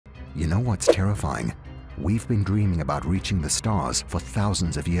You know what's terrifying? We've been dreaming about reaching the stars for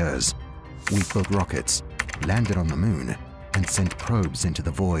thousands of years. We've built rockets, landed on the moon, and sent probes into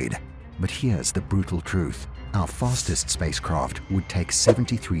the void. But here's the brutal truth. Our fastest spacecraft would take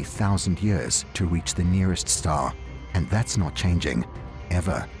 73,000 years to reach the nearest star. And that's not changing,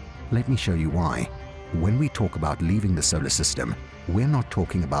 ever. Let me show you why. When we talk about leaving the solar system, we're not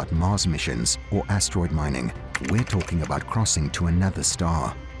talking about Mars missions or asteroid mining. We're talking about crossing to another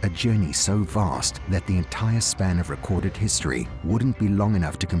star, a journey so vast that the entire span of recorded history wouldn't be long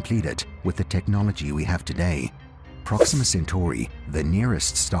enough to complete it with the technology we have today. Proxima Centauri, the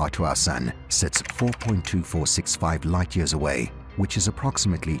nearest star to our Sun, sits 4.2465 light-years away, which is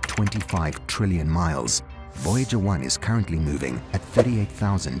approximately 25 trillion miles. Voyager 1 is currently moving at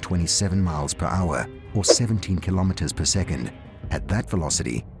 38,027 miles per hour, or 17 kilometers per second. At that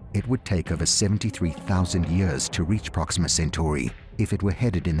velocity, it would take over 73,000 years to reach Proxima Centauri if it were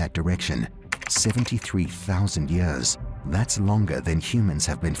headed in that direction. 73,000 years. That's longer than humans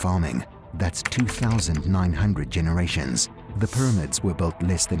have been farming. That's 2,900 generations. The pyramids were built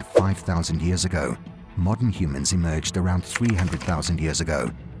less than 5,000 years ago. Modern humans emerged around 300,000 years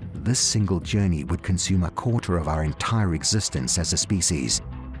ago. This single journey would consume a quarter of our entire existence as a species.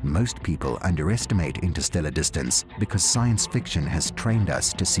 Most people underestimate interstellar distance because science fiction has trained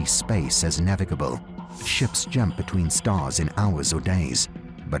us to see space as navigable. Ships jump between stars in hours or days.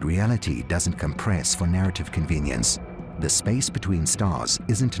 But reality doesn't compress for narrative convenience. The space between stars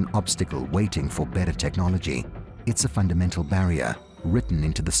isn't an obstacle waiting for better technology. It's a fundamental barrier written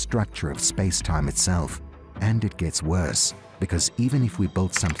into the structure of space-time itself. And it gets worse, because even if we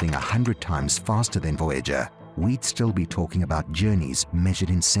built something 100 times faster than Voyager, we'd still be talking about journeys measured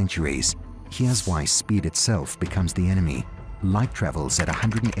in centuries. Here's why speed itself becomes the enemy. Light travels at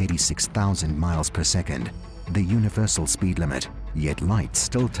 186,000 miles per second, the universal speed limit, yet light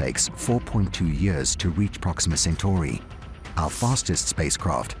still takes 4.2 years to reach Proxima Centauri. Our fastest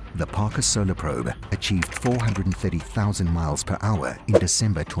spacecraft, the Parker Solar Probe, achieved 430,000 miles per hour in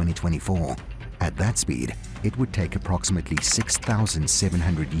December 2024. At that speed, it would take approximately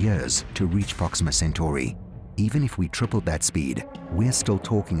 6,700 years to reach Proxima Centauri. Even if we tripled that speed, we're still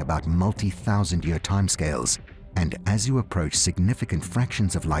talking about multi-thousand-year timescales. And as you approach significant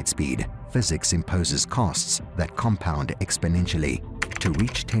fractions of light speed, physics imposes costs that compound exponentially. To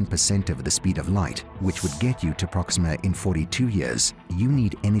reach 10% of the speed of light, which would get you to Proxima in 42 years, you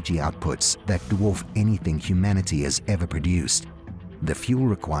need energy outputs that dwarf anything humanity has ever produced. The fuel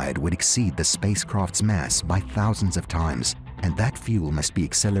required would exceed the spacecraft's mass by thousands of times, and that fuel must be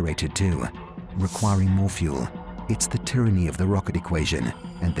accelerated too, requiring more fuel. It's the tyranny of the rocket equation,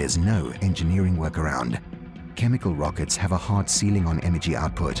 and there's no engineering workaround. Chemical rockets have a hard ceiling on energy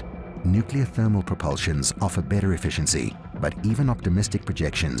output. Nuclear thermal propulsions offer better efficiency, but even optimistic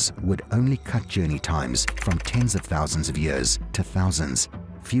projections would only cut journey times from tens of thousands of years to thousands.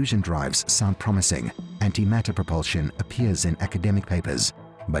 Fusion drives sound promising. Antimatter propulsion appears in academic papers.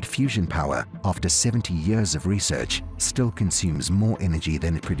 But fusion power, after 70 years of research, still consumes more energy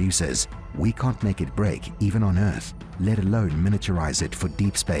than it produces. We can't make it break even on Earth, let alone miniaturize it for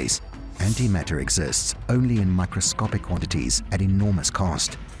deep space. Antimatter exists only in microscopic quantities at enormous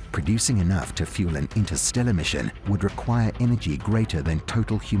cost. Producing enough to fuel an interstellar mission would require energy greater than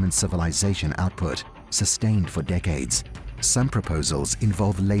total human civilization output, sustained for decades. Some proposals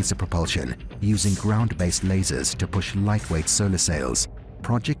involve laser propulsion, using ground-based lasers to push lightweight solar sails.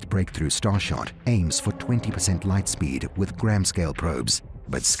 Project Breakthrough Starshot aims for 20% light speed with gram-scale probes,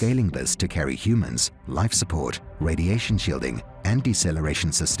 but scaling this to carry humans, life support, radiation shielding, and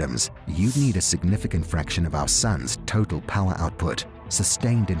deceleration systems, you'd need a significant fraction of our Sun's total power output,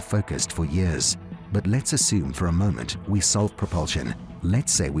 sustained and focused for years. But let's assume for a moment we solve propulsion.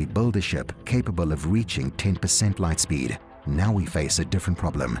 Let's say we build a ship capable of reaching 10% light speed. Now we face a different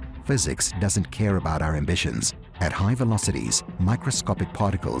problem. Physics doesn't care about our ambitions. At high velocities, microscopic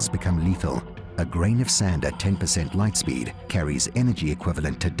particles become lethal. A grain of sand at 10% light speed carries energy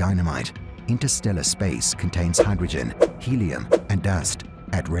equivalent to dynamite. Interstellar space contains hydrogen, helium, and dust.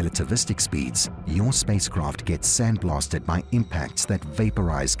 At relativistic speeds, your spacecraft gets sandblasted by impacts that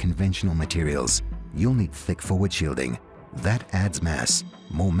vaporize conventional materials. You'll need thick forward shielding. That adds mass.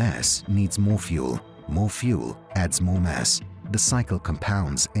 More mass needs more fuel. More fuel adds more mass. The cycle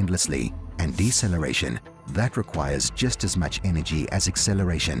compounds endlessly. And deceleration, that requires just as much energy as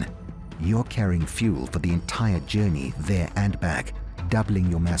acceleration. You're carrying fuel for the entire journey there and back, doubling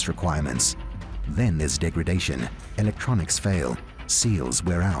your mass requirements. Then there's degradation. Electronics fail. Seals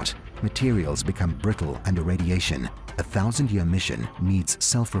wear out. Materials become brittle under radiation. A 1,000-year mission needs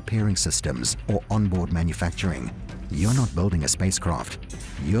self-repairing systems or onboard manufacturing. You're not building a spacecraft.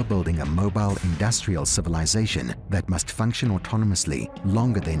 You're building a mobile industrial civilization that must function autonomously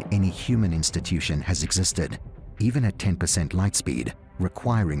longer than any human institution has existed. Even at 10% light speed,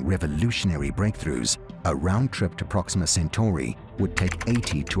 requiring revolutionary breakthroughs, a round trip to Proxima Centauri would take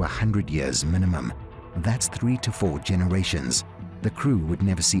 80 to 100 years minimum. That's 3 to 4 generations. The crew would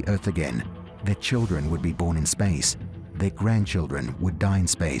never see Earth again. Their children would be born in space. Their grandchildren would die in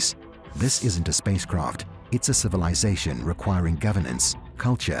space. This isn't a spacecraft. It's a civilization requiring governance,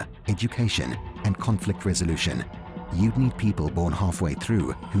 culture, education, and conflict resolution. You'd need people born halfway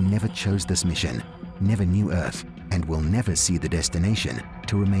through who never chose this mission, never knew Earth, and will never see the destination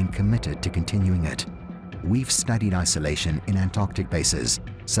to remain committed to continuing it. We've studied isolation in Antarctic bases,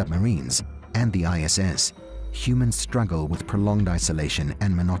 submarines, and the ISS. Humans struggle with prolonged isolation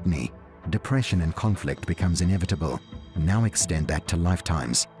and monotony. Depression and conflict becomes inevitable. Now extend that to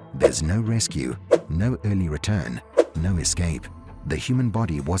lifetimes. There's no rescue, no early return, no escape. The human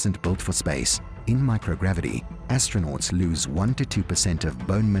body wasn't built for space. In microgravity, astronauts lose 1 to 2% of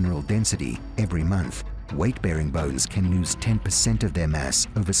bone mineral density every month. Weight-bearing bones can lose 10% of their mass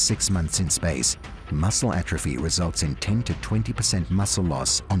over 6 months in space. Muscle atrophy results in 10 to 20% muscle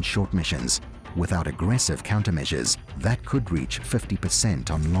loss on short missions. Without aggressive countermeasures, that could reach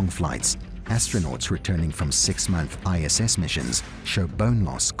 50% on long flights. Astronauts returning from 6-month ISS missions show bone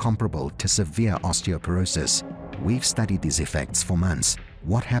loss comparable to severe osteoporosis. We've studied these effects for months.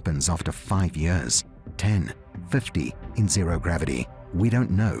 What happens after 5 years, 10, 50 in zero gravity? We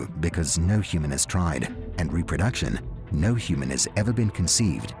don't know because no human has tried. And reproduction, no human has ever been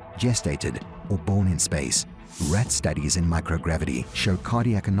conceived, gestated, or born in space. Rat studies in microgravity show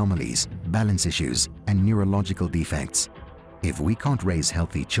cardiac anomalies, balance issues, and neurological defects. If we can't raise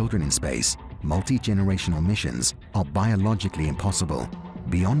healthy children in space, multi-generational missions are biologically impossible.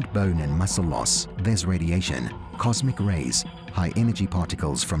 Beyond bone and muscle loss, there's radiation. Cosmic rays, high-energy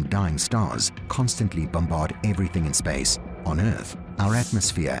particles from dying stars, constantly bombard everything in space. On Earth, our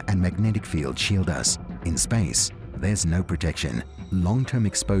atmosphere and magnetic field shield us. In space, there's no protection. Long-term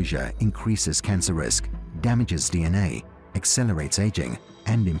exposure increases cancer risk, damages DNA, accelerates aging,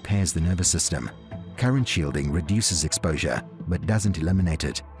 and impairs the nervous system. Current shielding reduces exposure, but doesn't eliminate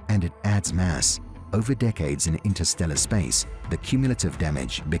it, and it adds mass. Over decades in interstellar space, the cumulative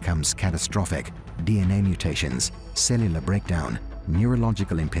damage becomes catastrophic. DNA mutations, cellular breakdown,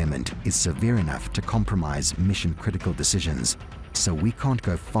 neurological impairment is severe enough to compromise mission-critical decisions. So we can't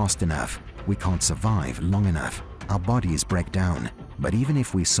go fast enough, we can't survive long enough, our bodies break down. But even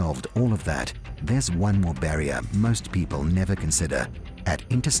if we solved all of that, there's one more barrier most people never consider. At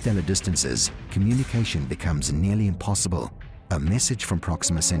interstellar distances, communication becomes nearly impossible. A message from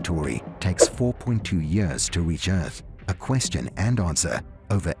Proxima Centauri takes 4.2 years to reach Earth, a question and answer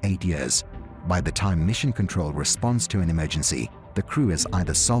over 8 years. By the time mission control responds to an emergency, the crew has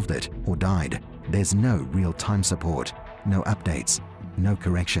either solved it or died. There's no real-time support, no updates, no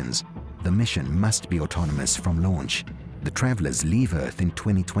corrections. The mission must be autonomous from launch. The travelers leave Earth in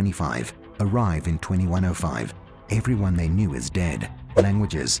 2025, arrive in 2105. Everyone they knew is dead.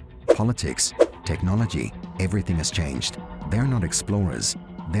 Languages, politics, technology, everything has changed. They're not explorers.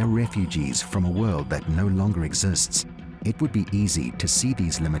 They're refugees from a world that no longer exists. It would be easy to see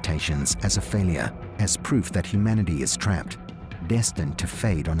these limitations as a failure, as proof that humanity is trapped, destined to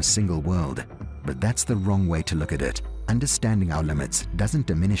fade on a single world. But that's the wrong way to look at it. Understanding our limits doesn't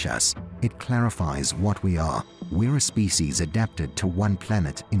diminish us. It clarifies what we are. We're a species adapted to one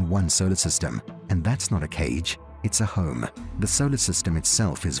planet in one solar system. And that's not a cage. It's a home. The solar system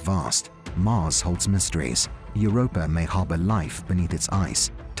itself is vast. Mars holds mysteries. Europa may harbor life beneath its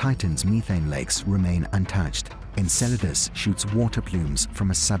ice. Titan's methane lakes remain untouched. Enceladus shoots water plumes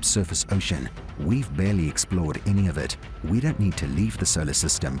from a subsurface ocean. We've barely explored any of it. We don't need to leave the solar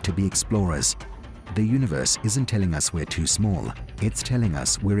system to be explorers. The universe isn't telling us we're too small. It's telling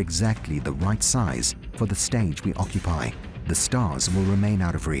us we're exactly the right size for the stage we occupy. The stars will remain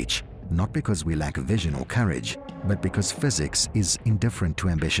out of reach, not because we lack vision or courage, but because physics is indifferent to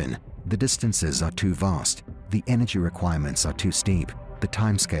ambition. The distances are too vast. The energy requirements are too steep. The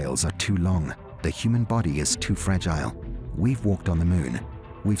timescales are too long. The human body is too fragile. We've walked on the moon.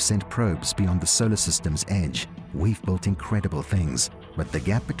 We've sent probes beyond the solar system's edge. We've built incredible things. But the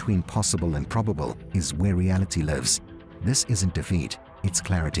gap between possible and probable is where reality lives. This isn't defeat, it's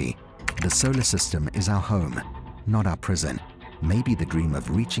clarity. The solar system is our home, not our prison. Maybe the dream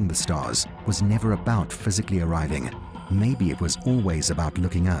of reaching the stars was never about physically arriving. Maybe it was always about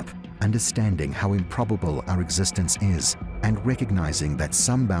looking up, understanding how improbable our existence is, and recognizing that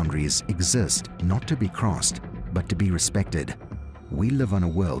some boundaries exist not to be crossed, but to be respected. We live on a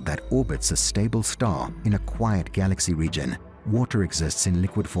world that orbits a stable star in a quiet galaxy region. Water exists in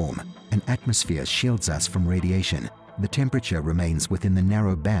liquid form. An atmosphere shields us from radiation. The temperature remains within the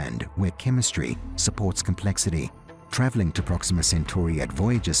narrow band where chemistry supports complexity. Traveling to Proxima Centauri at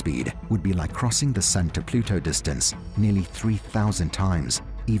Voyager speed would be like crossing the Sun to Pluto distance nearly 3,000 times.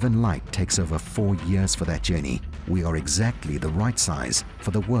 Even light takes over 4 years for that journey. We are exactly the right size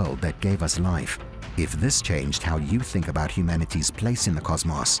for the world that gave us life. If this changed how you think about humanity's place in the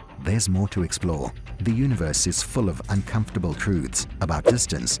cosmos, there's more to explore. The universe is full of uncomfortable truths about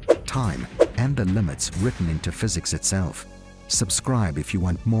distance, time, and the limits written into physics itself. Subscribe if you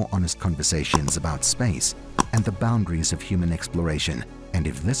want more honest conversations about space and the boundaries of human exploration. And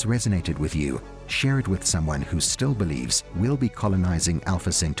if this resonated with you, share it with someone who still believes we'll be colonizing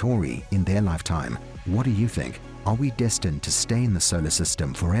Alpha Centauri in their lifetime. What do you think? Are we destined to stay in the solar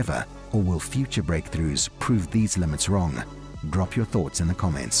system forever, or will future breakthroughs prove these limits wrong? Drop your thoughts in the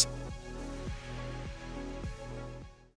comments.